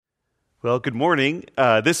Well, good morning.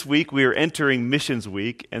 This week we are entering Missions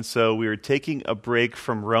Week, and so we are taking a break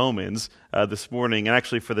from Romans this morning, and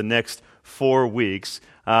actually for the next 4 weeks,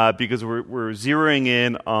 because we're zeroing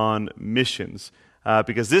in on missions.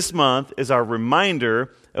 Because this month is our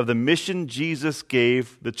reminder of the mission Jesus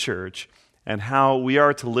gave the church and how we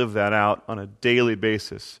are to live that out on a daily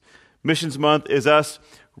basis. Missions Month is us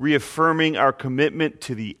reaffirming our commitment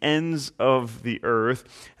to the ends of the earth,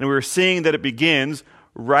 and we're seeing that it begins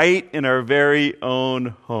right in our very own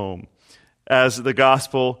home, as the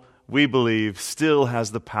gospel, we believe, still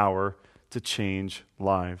has the power to change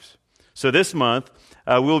lives. So this month,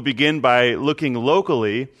 we'll begin by looking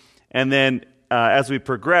locally, and then as we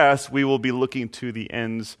progress, we will be looking to the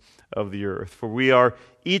ends of the earth. For we are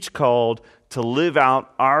each called to live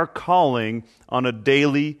out our calling on a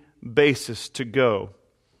daily basis to go,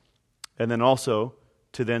 and then also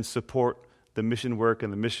to then support the mission work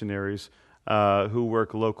and the missionaries who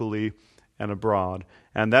work locally and abroad.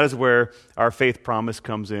 And that is where our faith promise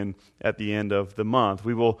comes in at the end of the month.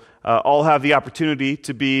 We will all have the opportunity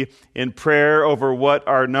to be in prayer over what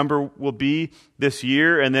our number will be this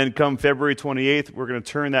year, and then come February 28th, we're going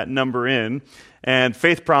to turn that number in. And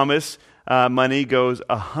faith promise money goes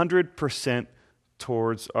 100%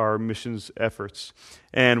 towards our missions efforts.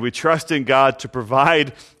 And we trust in God to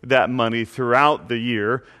provide that money throughout the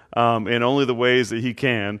year in only the ways that He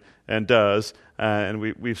can and does, and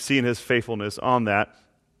we've seen His faithfulness on that.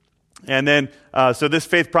 And then, so this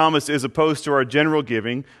faith promise is opposed to our general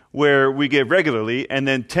giving, where we give regularly, and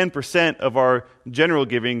then 10% of our general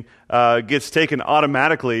giving gets taken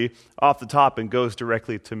automatically off the top and goes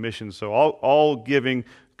directly to missions. So all giving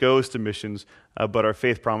goes to missions, but our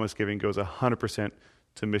faith promise giving goes 100%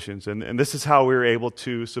 to missions. And this is how we're able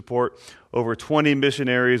to support over 20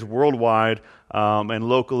 missionaries worldwide, and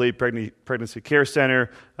locally, Pregnancy Care Center,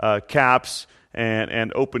 CAPS,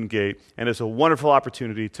 and Open Gate. And it's a wonderful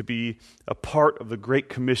opportunity to be a part of the Great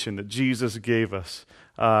Commission that Jesus gave us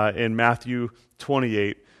in Matthew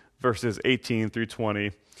 28, verses 18 through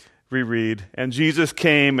 20. We read, "And Jesus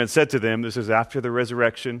came and said to them," this is after the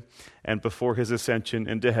resurrection and before His ascension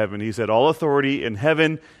into heaven, He said, "All authority in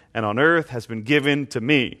heaven and on earth has been given to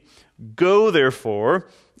me. Go, therefore,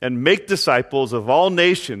 and make disciples of all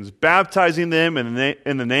nations, baptizing them in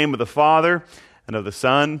the name of the Father and of the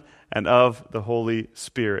Son and of the Holy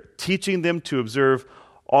Spirit, teaching them to observe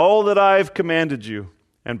all that I have commanded you.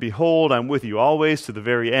 And behold, I'm with you always to the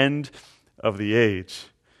very end of the age."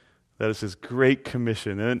 That is His great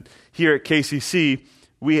commission. And here at KCC,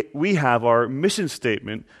 we have our mission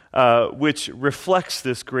statement, which reflects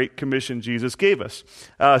this great commission Jesus gave us.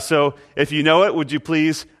 So if you know it, would you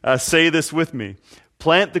please say this with me?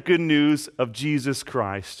 Plant the good news of Jesus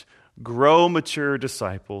Christ, grow mature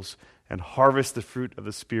disciples, and harvest the fruit of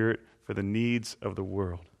the Spirit for the needs of the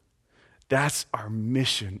world. That's our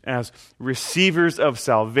mission. As receivers of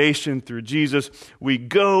salvation through Jesus, we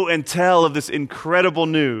go and tell of this incredible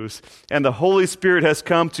news, and the Holy Spirit has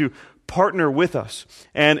come to partner with us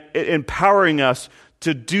and empowering us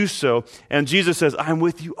to do so. And Jesus says, "I'm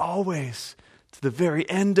with you always to the very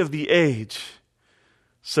end of the age."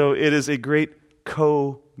 So it is a great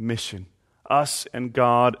co-mission, us and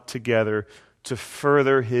God together to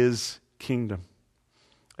further His kingdom.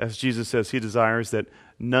 As Jesus says, He desires that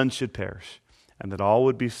none should perish and that all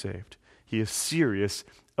would be saved. He is serious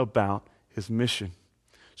about His mission.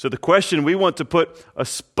 So the question we want to put a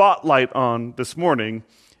spotlight on this morning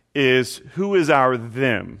is, who is our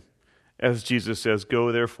them? As Jesus says,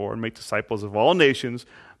 "Go therefore and make disciples of all nations,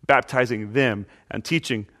 baptizing them and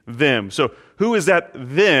teaching them." So who is that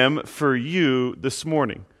them for you this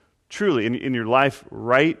morning? Truly, in your life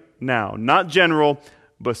right now. Not general,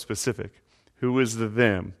 but specific. Who is the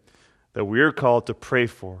them that we are called to pray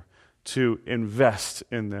for, to invest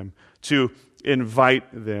in them, to invite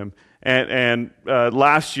them? And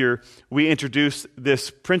last year, we introduced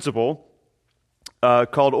this principle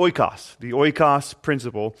called oikos, the oikos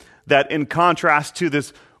principle, that in contrast to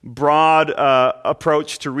this broad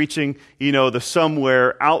approach to reaching, the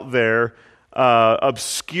somewhere out there,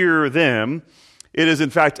 obscure them, it is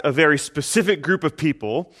in fact a very specific group of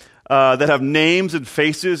people that have names and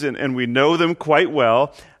faces, and we know them quite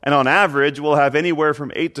well. And on average, we'll have anywhere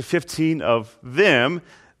from 8 to 15 of them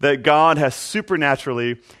that God has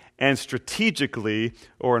supernaturally and strategically,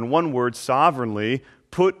 or in one word, sovereignly,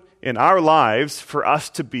 put in our lives for us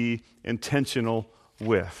to be intentional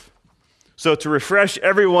with. So to refresh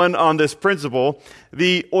everyone on this principle,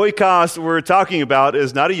 the oikos we're talking about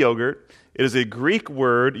is not a yogurt. It is a Greek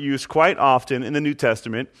word used quite often in the New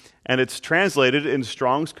Testament, and it's translated in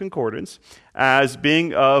Strong's Concordance as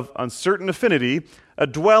being of uncertain affinity, a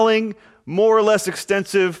dwelling, more or less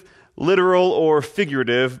extensive, literal or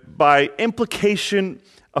figurative, by implication,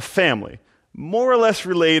 a family, more or less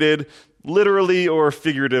related, literally or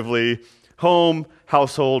figuratively, home,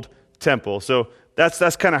 household, temple. So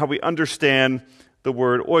that's kind of how we understand the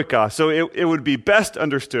word oikos. So it would be best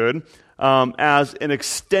understood as an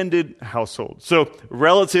extended household. So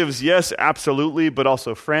relatives, yes, absolutely, but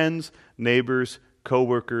also friends, neighbors,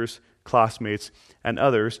 co-workers, classmates, and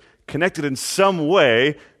others connected in some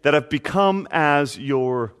way that have become as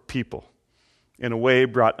your people, in a way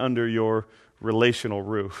brought under your relational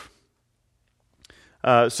roof.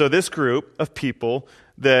 So this group of people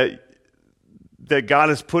that God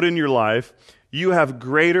has put in your life, you have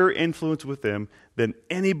greater influence with them than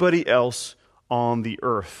anybody else on the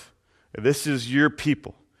earth. This is your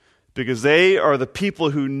people, because they are the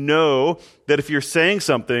people who know that if you're saying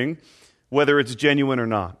something, whether it's genuine or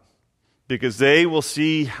not, because they will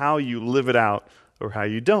see how you live it out or how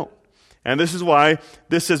you don't. And this is why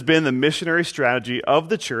this has been the missionary strategy of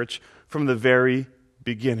the church from the very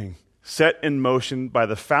beginning, set in motion by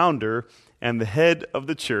the founder and the head of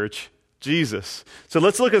the church, Jesus. So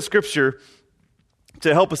let's look at Scripture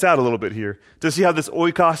to help us out a little bit here, to see how this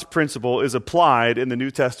oikos principle is applied in the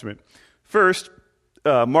New Testament. First,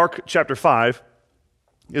 Mark chapter 5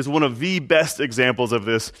 is one of the best examples of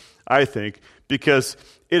this, I think, because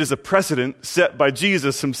it is a precedent set by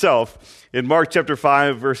Jesus himself. In Mark chapter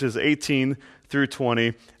 5, verses 18 through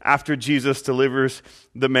 20, after Jesus delivers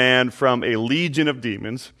the man from a legion of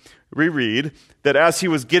demons, we read that as he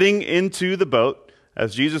was getting into the boat,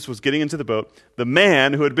 as Jesus was getting into the boat, the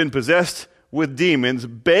man who had been possessed with demons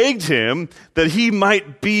begged him that he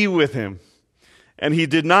might be with him. And he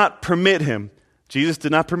did not permit him. Jesus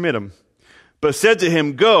did not permit him, but said to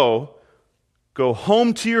him, Go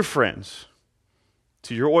home to your friends,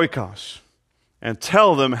 to your oikos, and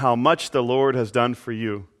tell them how much the Lord has done for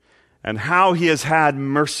you, and how he has had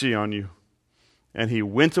mercy on you. And he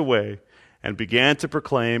went away and began to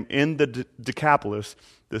proclaim in the Decapolis,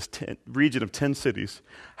 this region of 10 cities,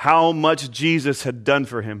 how much Jesus had done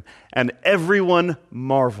for him. And everyone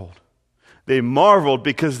marveled. They marveled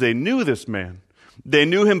because they knew this man. They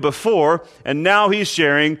knew him before, and now he's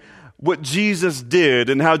sharing what Jesus did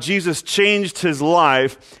and how Jesus changed his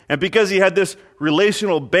life. And because he had this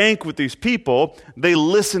relational bank with these people, they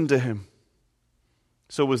listened to him.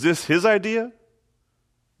 So was this his idea?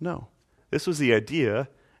 No. This was the idea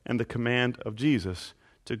and the command of Jesus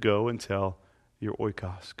to go and tell your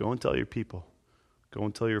oikos. Go and tell your people. Go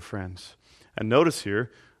and tell your friends. And notice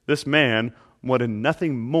here, this man wanted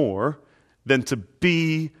nothing more than to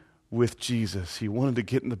be with Jesus. He wanted to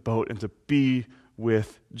get in the boat and to be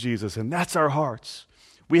with Jesus. And that's our hearts.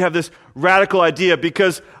 We have this radical idea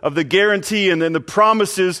because of the guarantee and then the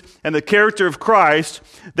promises and the character of Christ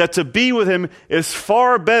that to be with him is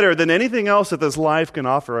far better than anything else that this life can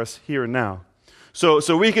offer us here and now.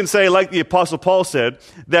 So we can say, like the Apostle Paul said,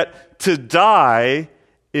 that to die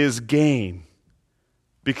is gain,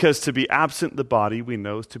 because to be absent in the body we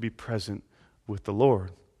know is to be present with the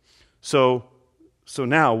Lord. So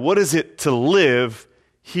now, what is it to live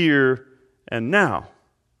here and now?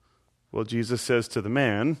 Well, Jesus says to the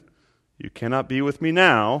man, you cannot be with me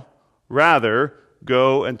now. Rather,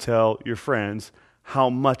 go and tell your friends how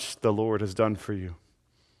much the Lord has done for you.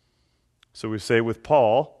 So we say with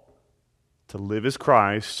Paul, to live is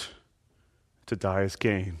Christ, to die is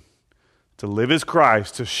gain. To live is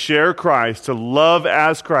Christ, to share Christ, to love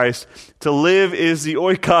as Christ. To live is the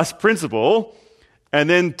oikos principle, and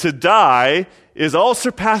then to die is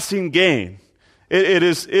all-surpassing gain. It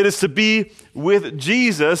is to be with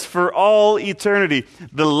Jesus for all eternity.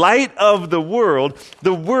 The light of the world,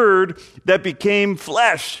 the Word that became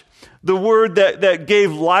flesh, the Word that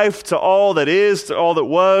gave life to all that is, to all that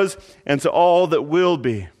was, and to all that will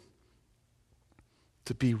be.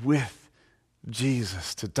 To be with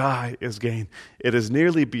Jesus, to die is gain. It is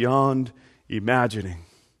nearly beyond imagining.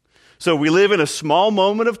 So we live in a small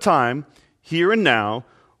moment of time, here and now,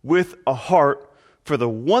 with a heart for the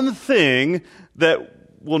one thing that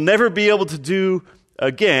we'll never be able to do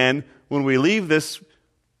again when we leave this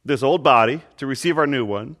old body to receive our new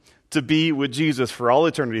one, to be with Jesus for all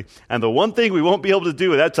eternity. And the one thing we won't be able to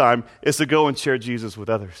do at that time is to go and share Jesus with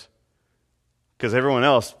others. Because everyone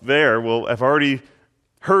else there will have already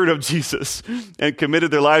heard of Jesus and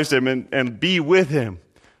committed their lives to him and be with him,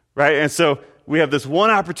 right? And so we have this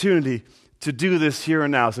one opportunity to do this here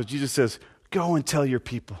and now. So Jesus says, go and tell your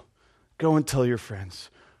people. Go and tell your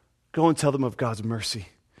friends. Go and tell them of God's mercy.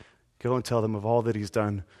 Go and tell them of all that he's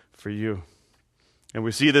done for you. And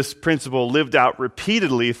we see this principle lived out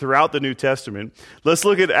repeatedly throughout the New Testament. Let's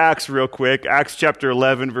look at Acts real quick. Acts chapter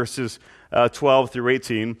 11, verses 12 through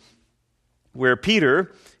 18, where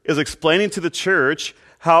Peter, is explaining to the church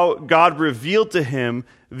how God revealed to him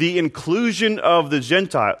the inclusion of the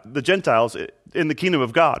Gentiles in the kingdom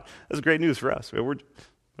of God. That's great news for us.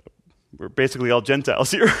 We're basically all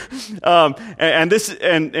Gentiles here.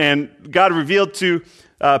 and God revealed to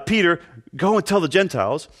Peter, go and tell the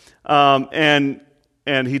Gentiles.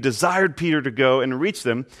 And he desired Peter to go and reach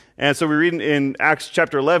them. And so we read in Acts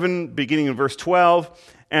chapter 11, beginning in verse 12,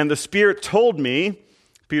 and the Spirit told me,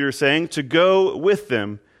 Peter is saying, to go with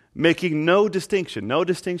them, making no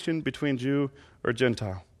distinction between Jew or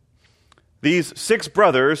Gentile. These 6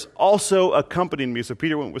 brothers also accompanied me. So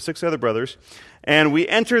Peter went with 6 other brothers, and we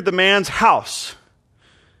entered the man's house.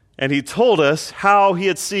 And he told us how he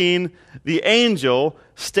had seen the angel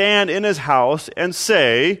stand in his house and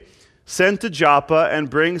say, send to Joppa and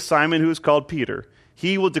bring Simon who is called Peter.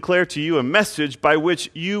 He will declare to you a message by which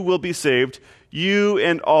you will be saved, you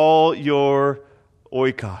and all your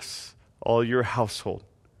oikos, all your household.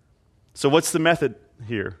 So what's the method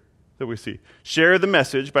here that we see? Share the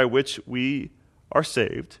message by which we are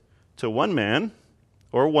saved to one man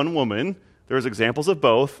or one woman. There's examples of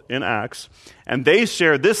both in Acts. And they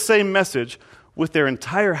share this same message with their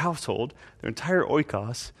entire household, their entire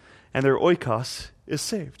oikos, and their oikos is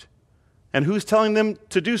saved. And who's telling them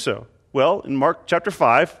to do so? Well, in Mark chapter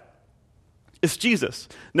 5, it's Jesus.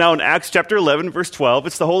 Now in Acts chapter 11, verse 12,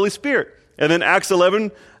 it's the Holy Spirit. And then Acts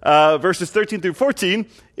 11, verses 13 through 14,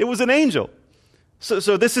 it was an angel.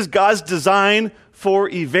 So this is God's design for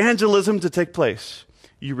evangelism to take place.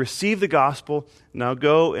 You receive the gospel, now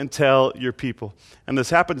go and tell your people. And this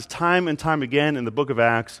happens time and time again in the book of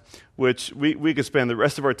Acts, which we could spend the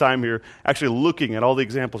rest of our time here actually looking at all the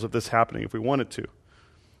examples of this happening if we wanted to.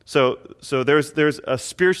 So there's a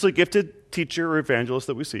spiritually gifted teacher or evangelist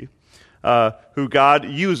that we see who God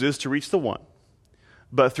uses to reach the one.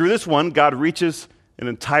 But through this one, God reaches an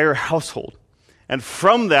entire household. And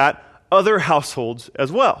from that, other households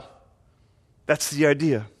as well. That's the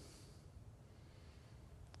idea.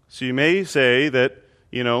 So you may say that,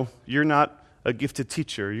 you're not a gifted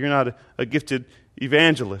teacher. You're not a gifted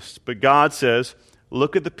evangelist. But God says,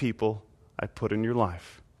 look at the people I put in your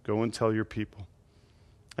life. Go and tell your people.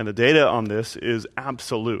 And the data on this is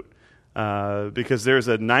absolute. Because there's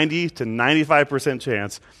a 90 to 95%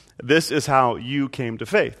 chance this is how you came to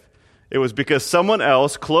faith. It was because someone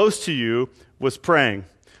else close to you was praying.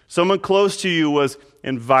 Someone close to you was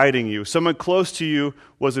inviting you. Someone close to you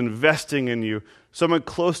was investing in you. Someone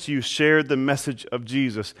close to you shared the message of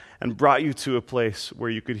Jesus and brought you to a place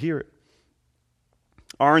where you could hear it.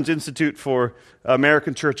 Orange Institute for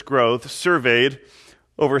American Church Growth surveyed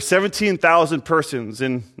over 17,000 persons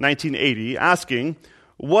in 1980, asking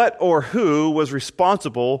what or who was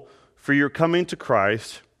responsible for your coming to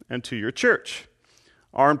Christ and to your church.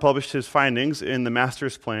 Arn published his findings in the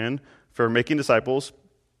Master's Plan for Making Disciples,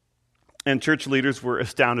 and church leaders were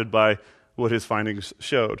astounded by what his findings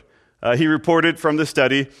showed. He reported from the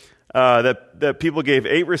study that people gave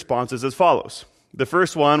 8 responses as follows. The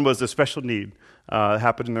first one was a special need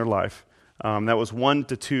happened in their life. That was 1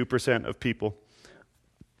 to 2% of people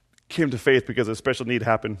came to faith because a special need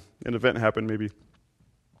happened, an event happened maybe.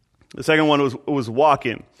 The second one was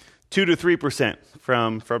walk-in, 2 to 3%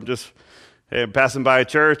 from just, hey, I'm passing by a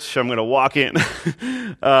church, I'm going to walk in.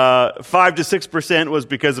 5 to 6% was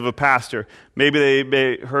because of a pastor. Maybe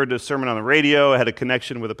they heard a sermon on the radio, had a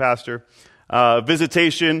connection with a pastor.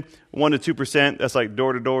 Visitation, 1 to 2%, that's like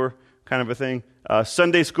door-to-door kind of a thing.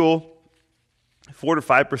 Sunday school, 4 to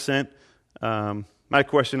 5%. My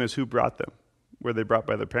question is, who brought them? Were they brought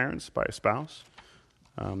by their parents, by a spouse?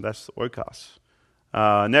 That's the oikos.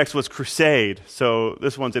 Next was crusade. So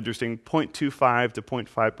this one's interesting, 0.25 to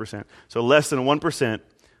 0.5%. So less than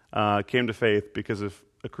 1% came to faith because of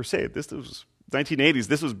a crusade. This was 1980s.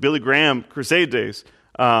 This was Billy Graham crusade days.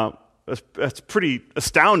 That's pretty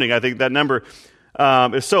astounding. I think that number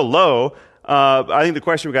is so low. I think the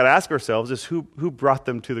question we've got to ask ourselves is who brought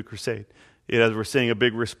them to the crusade? As we're seeing a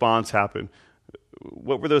big response happen.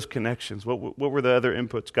 What were those connections? What were the other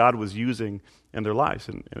inputs God was using in their lives?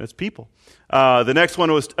 And it's people. The next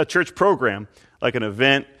one was a church program, like an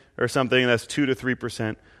event or something. That's 2 to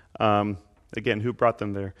 3%. Again, who brought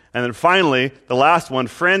them there? And then finally, the last one,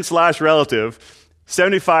 friend/relative,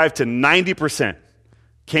 75 to 90%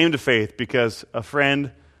 came to faith because a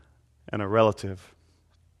friend and a relative.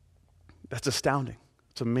 That's astounding.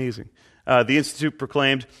 It's amazing. The Institute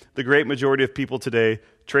proclaimed the great majority of people today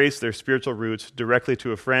trace their spiritual roots directly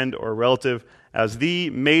to a friend or a relative as the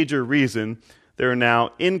major reason they're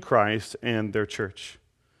now in Christ and their church.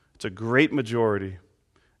 It's a great majority.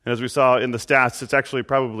 And as we saw in the stats, it's actually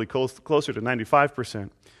probably closer to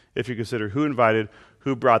 95% if you consider who invited,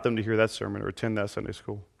 who brought them to hear that sermon or attend that Sunday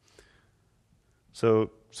school. So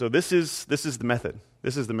this is the method.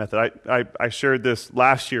 This is the method. I shared this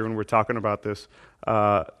last year when we were talking about this,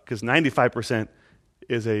 because 95%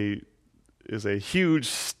 is a huge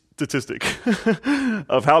statistic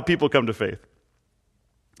of how people come to faith.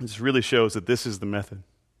 This really shows that this is the method.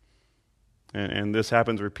 And this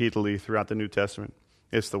happens repeatedly throughout the New Testament.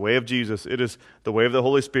 It's the way of Jesus. It is the way of the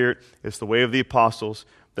Holy Spirit. It's the way of the apostles.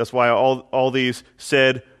 That's why all these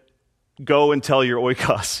said, go and tell your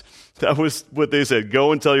oikos. That was what they said.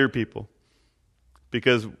 Go and tell your people.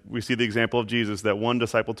 Because we see the example of Jesus, that one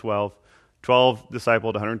discipled 12, 12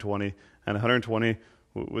 discipled 120, and 120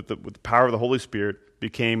 with the power of the Holy Spirit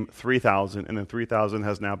became 3,000, and then 3,000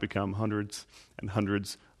 has now become hundreds and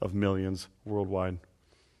hundreds of millions worldwide.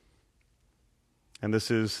 And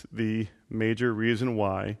this is the major reason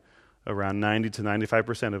why around 90 to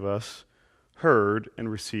 95% of us heard and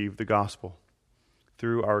received the gospel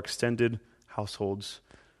through our extended households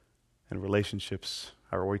and relationships,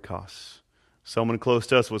 our oikos. Someone close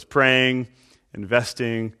to us was praying,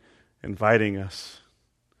 investing, inviting us.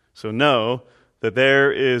 So know that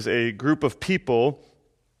there is a group of people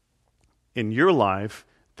in your life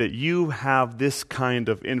that you have this kind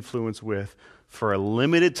of influence with for a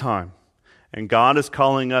limited time. And God is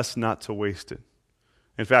calling us not to waste it.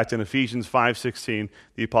 In fact, in Ephesians 5:16,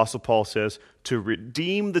 the Apostle Paul says, to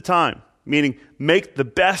redeem the time, meaning make the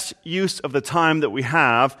best use of the time that we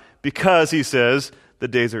have, because, he says, the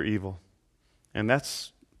days are evil. And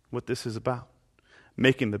that's what this is about.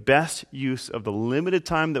 Making the best use of the limited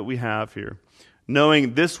time that we have here,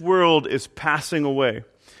 knowing this world is passing away,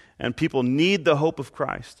 and people need the hope of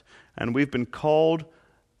Christ, and we've been called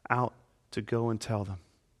out to go and tell them.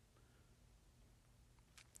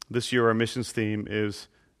 This year, our missions theme is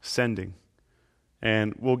sending.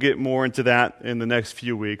 And we'll get more into that in the next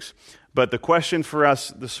few weeks. But the question for us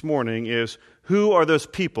this morning is, who are those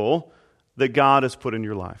people that God has put in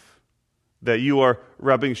your life, that you are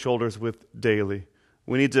rubbing shoulders with daily?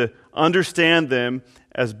 We need to understand them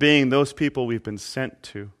as being those people we've been sent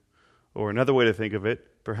to. Or another way to think of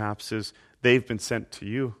it, perhaps, is they've been sent to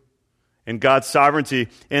you. In God's sovereignty,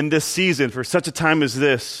 in this season, for such a time as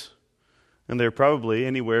this, and there are probably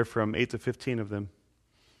anywhere from 8 to 15 of them.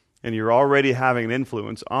 And you're already having an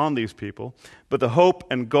influence on these people. But the hope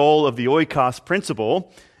and goal of the oikos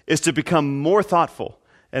principle is to become more thoughtful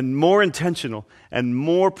and more intentional and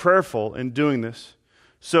more prayerful in doing this.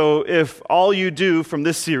 So if all you do from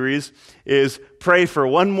this series is pray for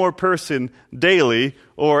one more person daily,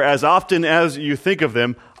 or as often as you think of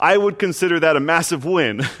them, I would consider that a massive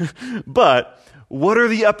win. But what are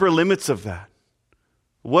the upper limits of that?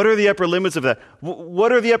 What are the upper limits of that?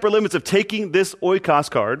 What are the upper limits of taking this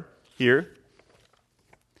oikos card here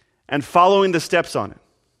and following the steps on it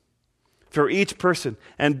for each person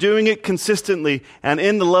and doing it consistently and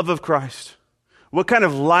in the love of Christ? What kind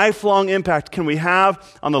of lifelong impact can we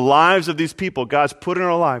have on the lives of these people God's put in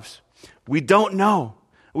our lives? We don't know.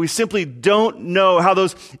 We simply don't know how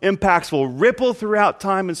those impacts will ripple throughout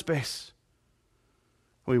time and space.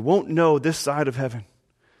 We won't know this side of heaven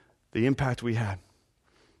the impact we had.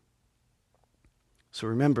 So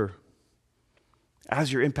remember,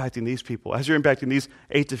 as you're impacting these people, as you're impacting these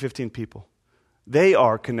 8 to 15 people, they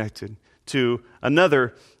are connected to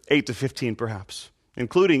another 8 to 15 perhaps,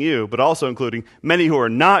 including you, but also including many who are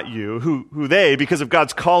not you, who they, because of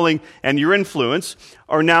God's calling and your influence,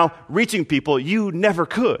 are now reaching people you never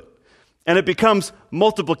could. And it becomes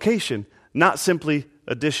multiplication, not simply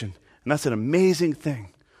addition. And that's an amazing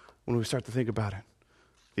thing when we start to think about it.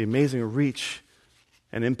 The amazing reach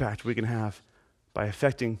and impact we can have by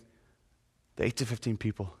affecting the 8 to 15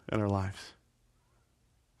 people in our lives.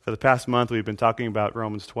 For the past month, we've been talking about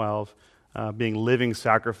Romans 12, being living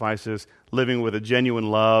sacrifices, living with a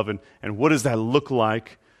genuine love, and what does that look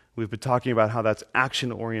like? We've been talking about how that's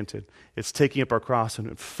action-oriented. It's taking up our cross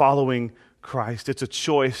and following Christ. It's a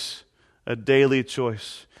choice, a daily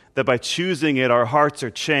choice, that by choosing it, our hearts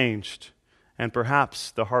are changed, and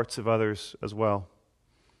perhaps the hearts of others as well.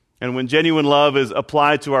 And when genuine love is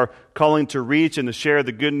applied to our calling to reach and to share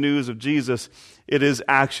the good news of Jesus, it is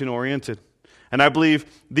action-oriented. And I believe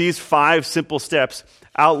these 5 simple steps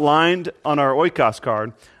outlined on our oikos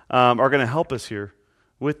card are going to help us here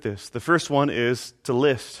with this. The first one is to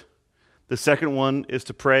list. The second one is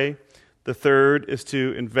to pray. The third is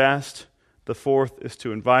to invest. The fourth is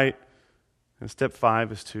to invite. And step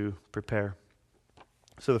 5 is to prepare.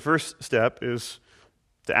 So the first step is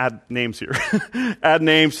to add names here. Add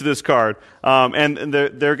names to this card. And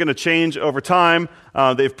they're going to change over time.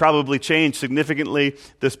 They've probably changed significantly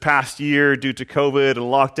this past year due to COVID and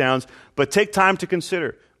lockdowns. But take time to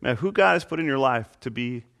consider who God has put in your life to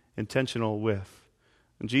be intentional with.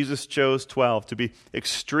 And Jesus chose 12 to be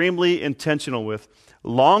extremely intentional with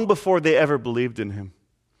long before they ever believed in him.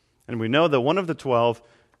 And we know that one of the 12,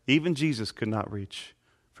 even Jesus could not reach.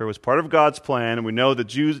 For it was part of God's plan, and we know that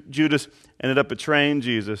Judas ended up betraying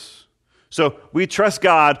Jesus. So we trust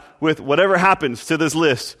God with whatever happens to this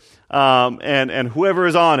list, and whoever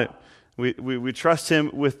is on it. We trust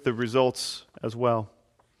him with the results as well.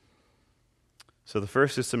 So the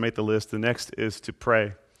first is to make the list. The next is to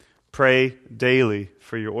pray. Pray daily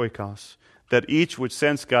for your oikos, that each would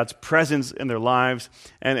sense God's presence in their lives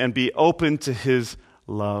and be open to his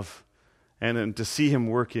love and to see him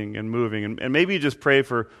working and moving. And maybe you just pray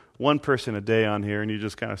for one person a day on here and you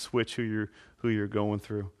just kind of switch who you're going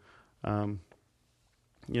through. Some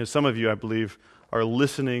of you, I believe, are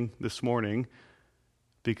listening this morning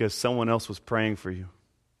because someone else was praying for you.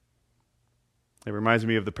 It reminds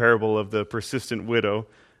me of the parable of the persistent widow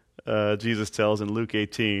Jesus tells in Luke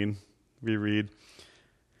 18. We read,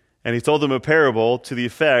 and he told them a parable to the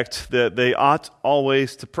effect that they ought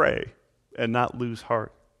always to pray and not lose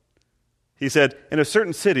heart. He said, in a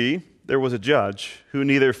certain city there was a judge who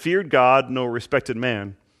neither feared God nor respected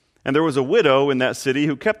man. And there was a widow in that city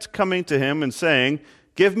who kept coming to him and saying,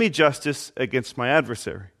 give me justice against my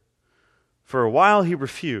adversary. For a while he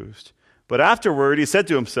refused. But afterward he said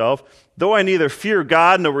to himself, though I neither fear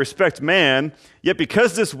God nor respect man, yet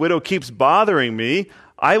because this widow keeps bothering me,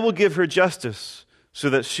 I will give her justice, so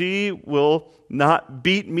that she will not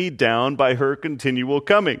beat me down by her continual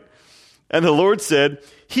coming. And the Lord said,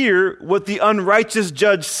 hear what the unrighteous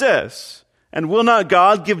judge says. And will not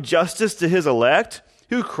God give justice to his elect,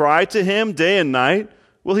 who cry to him day and night?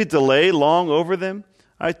 Will he delay long over them?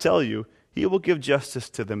 I tell you, he will give justice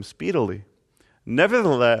to them speedily.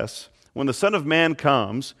 Nevertheless, when the Son of Man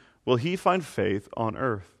comes, will he find faith on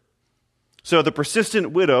earth? So the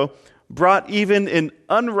persistent widow brought even an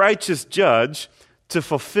unrighteous judge to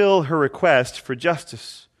fulfill her request for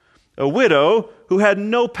justice. A widow who had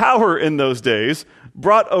no power in those days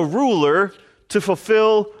brought a ruler to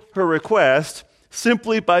fulfill her request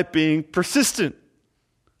simply by being persistent.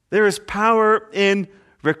 There is power in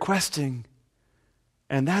requesting,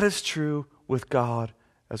 and that is true with God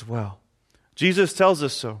as well. Jesus tells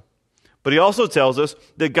us so. But he also tells us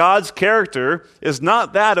that God's character is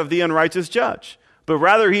not that of the unrighteous judge, but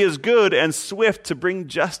rather he is good and swift to bring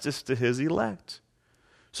justice to his elect.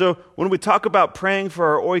 So when we talk about praying for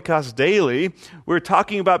our oikos daily, we're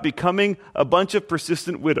talking about becoming a bunch of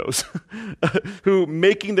persistent widows who,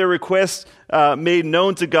 making their requests made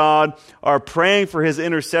known to God, are praying for his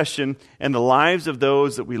intercession in the lives of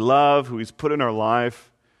those that we love, who he's put in our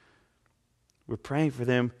life. We're praying for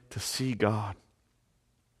them to see God.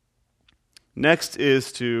 Next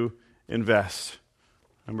is to invest.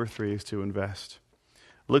 Number 3 is to invest.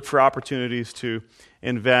 Look for opportunities to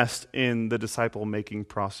invest in the disciple-making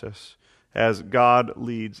process as God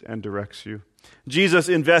leads and directs you. Jesus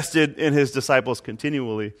invested in his disciples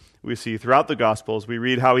continually. We see throughout the Gospels, we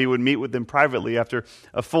read how he would meet with them privately after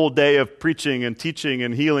a full day of preaching and teaching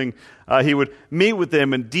and healing. He would meet with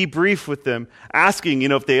them and debrief with them, asking,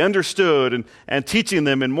 if they understood and teaching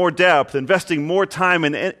them in more depth, investing more time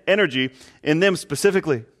and energy in them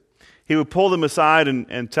specifically. He would pull them aside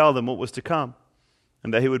and tell them what was to come,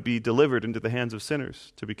 and that he would be delivered into the hands of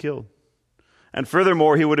sinners to be killed. And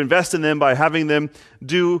furthermore, he would invest in them by having them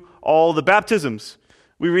do all the baptisms.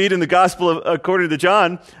 We read in the Gospel according to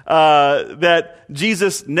John that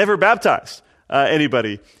Jesus never baptized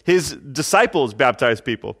anybody. His disciples baptized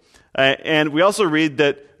people. And we also read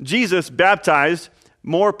that Jesus baptized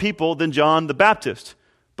more people than John the Baptist.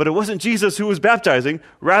 But it wasn't Jesus who was baptizing,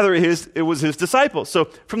 rather it was his disciples. So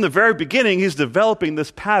from the very beginning, he's developing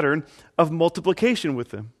this pattern of multiplication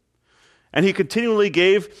with them. And he continually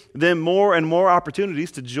gave them more and more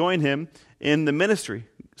opportunities to join him in the ministry,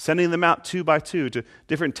 sending them out 2 by 2 to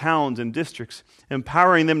different towns and districts,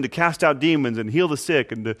 empowering them to cast out demons and heal the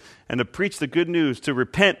sick and to preach the good news, to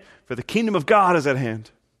repent, for the kingdom of God is at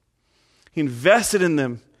hand. He invested in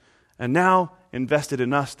them and now invested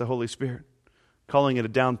in us, the Holy Spirit, calling it a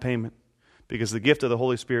down payment, because the gift of the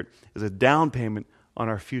Holy Spirit is a down payment on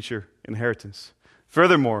our future inheritance.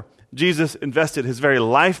 Furthermore, Jesus invested his very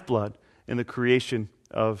lifeblood in the creation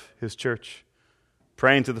of his church,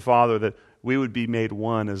 praying to the Father that we would be made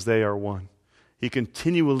one as they are one. He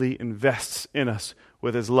continually invests in us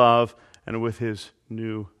with his love and with his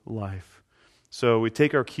new life. So we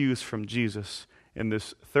take our cues from Jesus in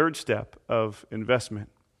this third step of investment,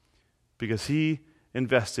 because he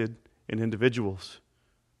invested in individuals,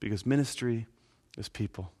 because ministry is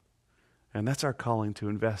people. And that's our calling, to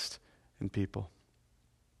invest in people.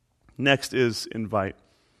 Next is invite.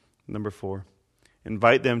 Number 4.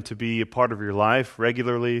 Invite them to be a part of your life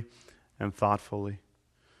regularly and thoughtfully.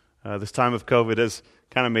 This time of COVID has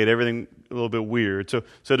kind of made everything a little bit weird.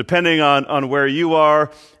 So depending on where you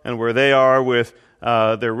are and where they are with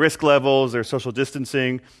their risk levels, their social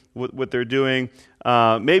distancing, what they're doing,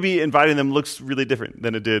 maybe inviting them looks really different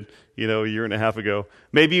than it did, a year and a half ago.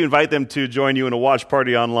 Maybe you invite them to join you in a watch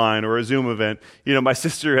party online or a Zoom event. My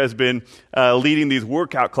sister has been leading these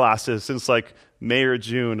workout classes since like May or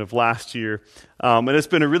June of last year. And it's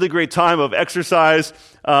been a really great time of exercise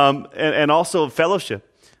and also fellowship.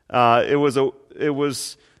 It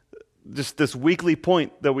was just this weekly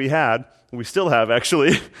point that we had, we still have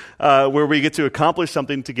actually, where we get to accomplish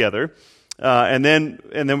something together, and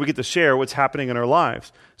then we get to share what's happening in our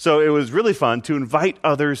lives. So it was really fun to invite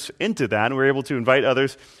others into that, and we were able to invite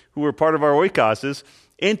others who were part of our oikoses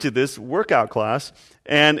into this workout class,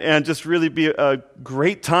 and just really be a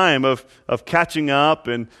great time of catching up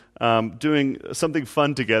and doing something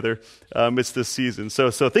fun together amidst this season. So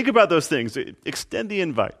think about those things. Extend the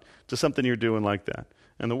invite to something you're doing like that.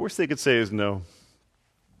 And the worst they could say is no.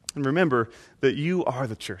 And remember that you are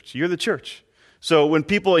the church. You're the church. So when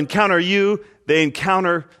people encounter you, they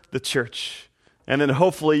encounter the church. And then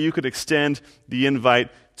hopefully you could extend the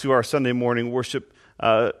invite to our Sunday morning worship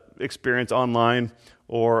experience online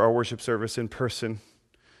or our worship service in person.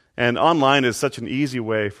 And online is such an easy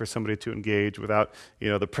way for somebody to engage without,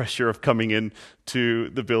 the pressure of coming in to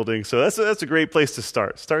the building. So that's a great place to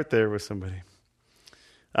start. Start there with somebody.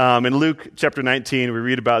 In Luke chapter 19, we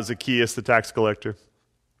read about Zacchaeus, the tax collector.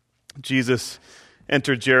 Jesus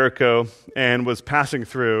entered Jericho and was passing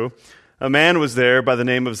through. A man was there by the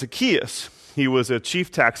name of Zacchaeus. He was a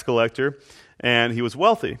chief tax collector, and he was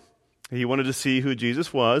wealthy. He wanted to see who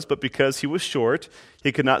Jesus was, but because he was short,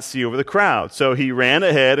 he could not see over the crowd. So he ran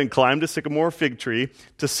ahead and climbed a sycamore fig tree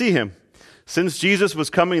to see him, since Jesus was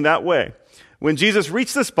coming that way. When Jesus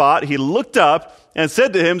reached the spot, he looked up and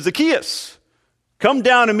said to him, "Zacchaeus, come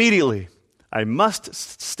down immediately. I must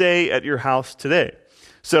stay at your house today."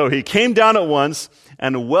 So he came down at once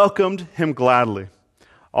and welcomed him gladly.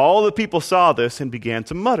 All the people saw this and began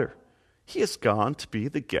to mutter, "He has gone to be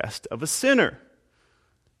the guest of a sinner."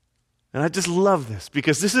 And I just love this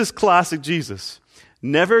because this is classic Jesus,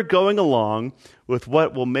 never going along with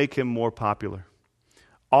what will make him more popular,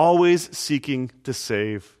 always seeking to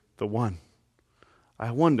save the one.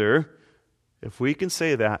 I wonder if we can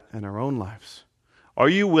say that in our own lives. Are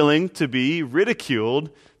you willing to be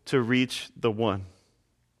ridiculed to reach the one?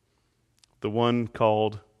 The one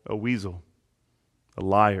called a weasel, a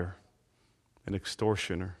liar, an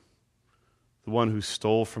extortioner, the one who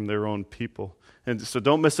stole from their own people. And so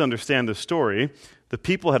don't misunderstand the story. The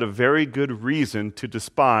people had a very good reason to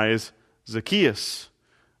despise Zacchaeus.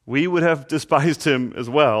 We would have despised him as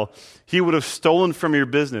well. He would have stolen from your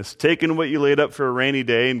business, taken what you laid up for a rainy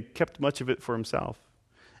day, and kept much of it for himself.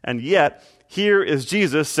 And yet, here is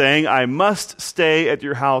Jesus saying, "I must stay at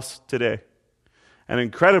your house today." And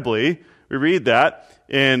incredibly, we read that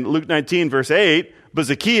in Luke 19, verse 8, "But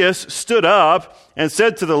Zacchaeus stood up and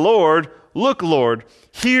said to the Lord, 'Look, Lord,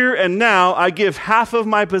 here and now I give half of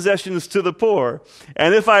my possessions to the poor,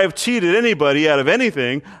 and if I have cheated anybody out of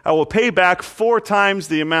anything, I will pay back 4 times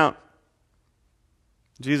the amount.'"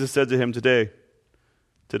 Jesus said to him,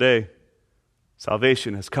 Today,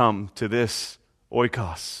 salvation has come to this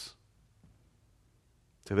oikos,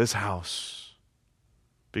 to this house,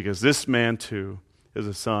 because this man too is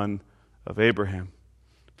a son of Abraham.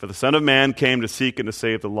 For the Son of Man came to seek and to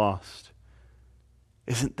save the lost.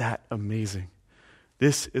 Isn't that amazing?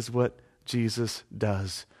 This is what Jesus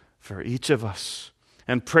does for each of us.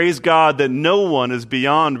 And praise God that no one is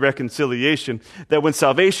beyond reconciliation, that when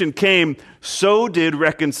salvation came, so did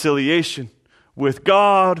reconciliation with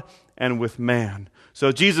God and with man.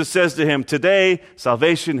 So Jesus says to him, today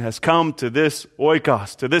salvation has come to this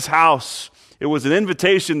oikos, to this house. It was an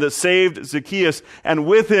invitation that saved Zacchaeus, and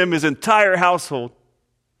with him his entire household.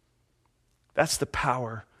 That's the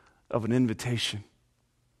power of an invitation.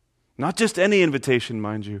 Not just any invitation,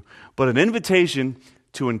 mind you, but an invitation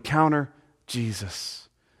to encounter Jesus.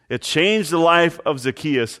 It changed the life of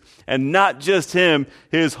Zacchaeus, and not just him,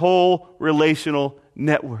 his whole relational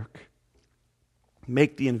network.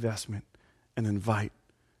 Make the investment and invite.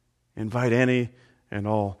 Invite any and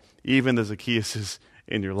all, even the Zacchaeuses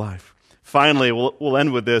in your life. Finally, we'll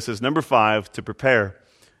end with this as number 5, to prepare.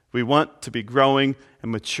 We want to be growing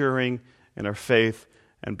and maturing in our faith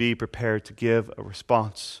and be prepared to give a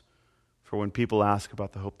response for when people ask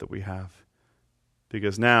about the hope that we have.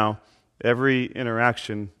 Because now, every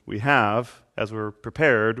interaction we have, as we're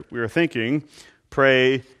prepared, we are thinking,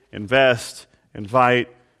 pray, invest, invite,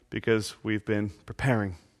 because we've been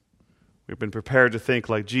preparing. We've been prepared to think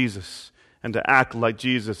like Jesus and to act like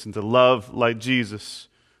Jesus and to love like Jesus,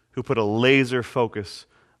 who put a laser focus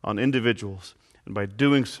on individuals. And by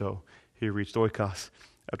doing so, he reached oikos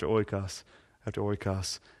after oikos after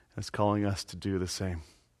oikos, and is calling us to do the same.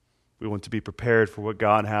 We want to be prepared for what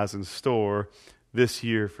God has in store this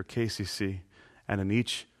year for KCC and in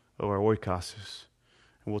each of our oikoses.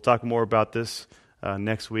 And we'll talk more about this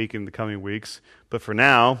next week and the coming weeks. But for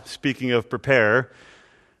now, speaking of prepare,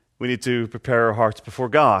 we need to prepare our hearts before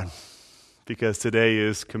God, because today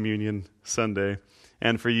is Communion Sunday.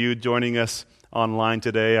 And for you joining us online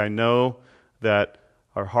today, I know that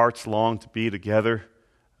our hearts long to be together,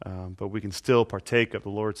 but we can still partake of the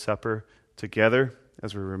Lord's Supper together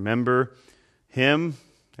as we remember Him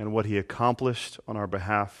and what He accomplished on our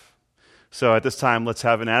behalf. So at this time, let's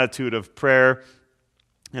have an attitude of prayer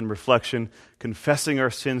and reflection, confessing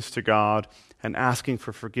our sins to God and asking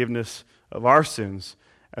for forgiveness of our sins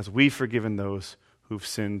as we've forgiven those who've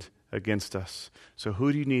sinned against us. So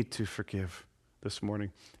who do you need to forgive this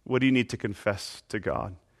morning? What do you need to confess to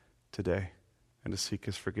God today and to seek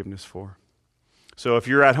His forgiveness for? So if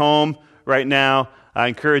you're at home right now, I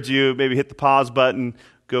encourage you, maybe hit the pause button,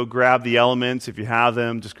 go grab the elements. If you have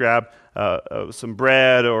them, just grab some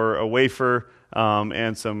bread or a wafer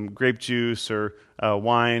and some grape juice or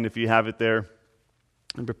wine if you have it there,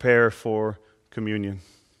 and prepare for communion.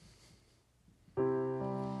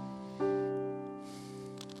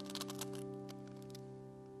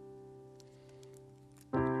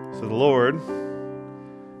 So the Lord,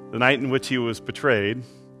 the night in which He was betrayed,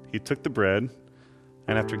 He took the bread,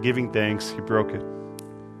 and after giving thanks, He broke it.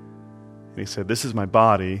 And He said, "This is my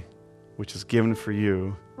body, which is given for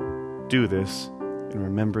you. Do this in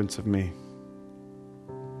remembrance of me."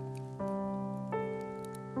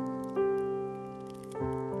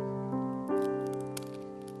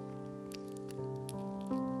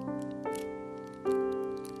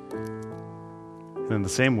 And in the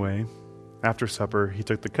same way, after supper, He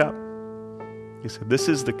took the cup. He said, "This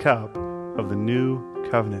is the cup of the new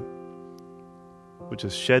covenant, which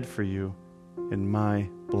is shed for you in my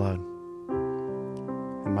blood.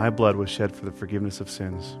 And my blood was shed for the forgiveness of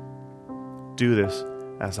sins. Do this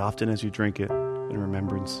as often as you drink it in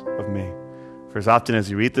remembrance of me. For as often as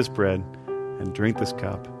you eat this bread and drink this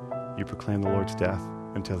cup, you proclaim the Lord's death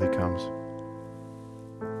until He comes."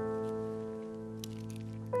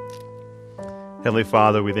 Heavenly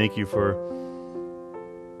Father, we thank You for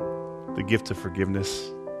the gift of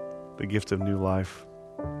forgiveness, the gift of new life.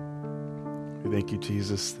 We thank You,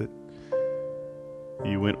 Jesus, that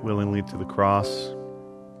You went willingly to the cross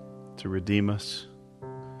to redeem us.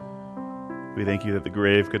 We thank You that the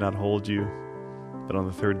grave could not hold You, but on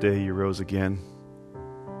the third day You rose again.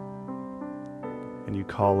 And You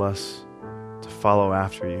call us to follow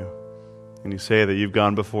after You. And You say that You've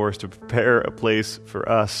gone before us to prepare a place for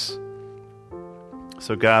us.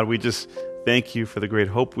 So God, we just thank You for the great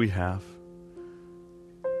hope we have.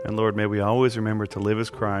 And Lord, may we always remember to live as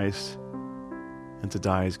Christ and to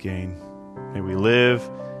die as gain. May we live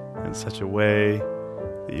in such a way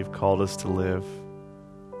that You've called us to live,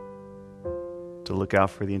 to look out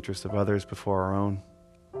for the interests of others before our own,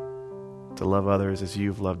 to love others as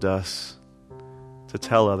You've loved us, to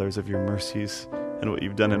tell others of Your mercies and what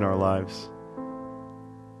You've done in our lives.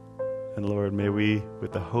 And Lord, may we,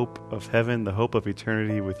 with the hope of heaven, the hope of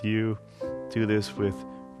eternity with You, do this with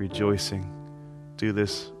rejoicing, do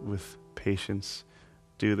this with patience,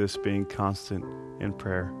 do this being constant in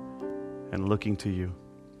prayer and looking to You.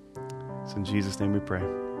 It's in Jesus' name we pray.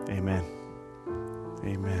 Amen.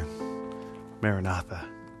 Amen. Maranatha.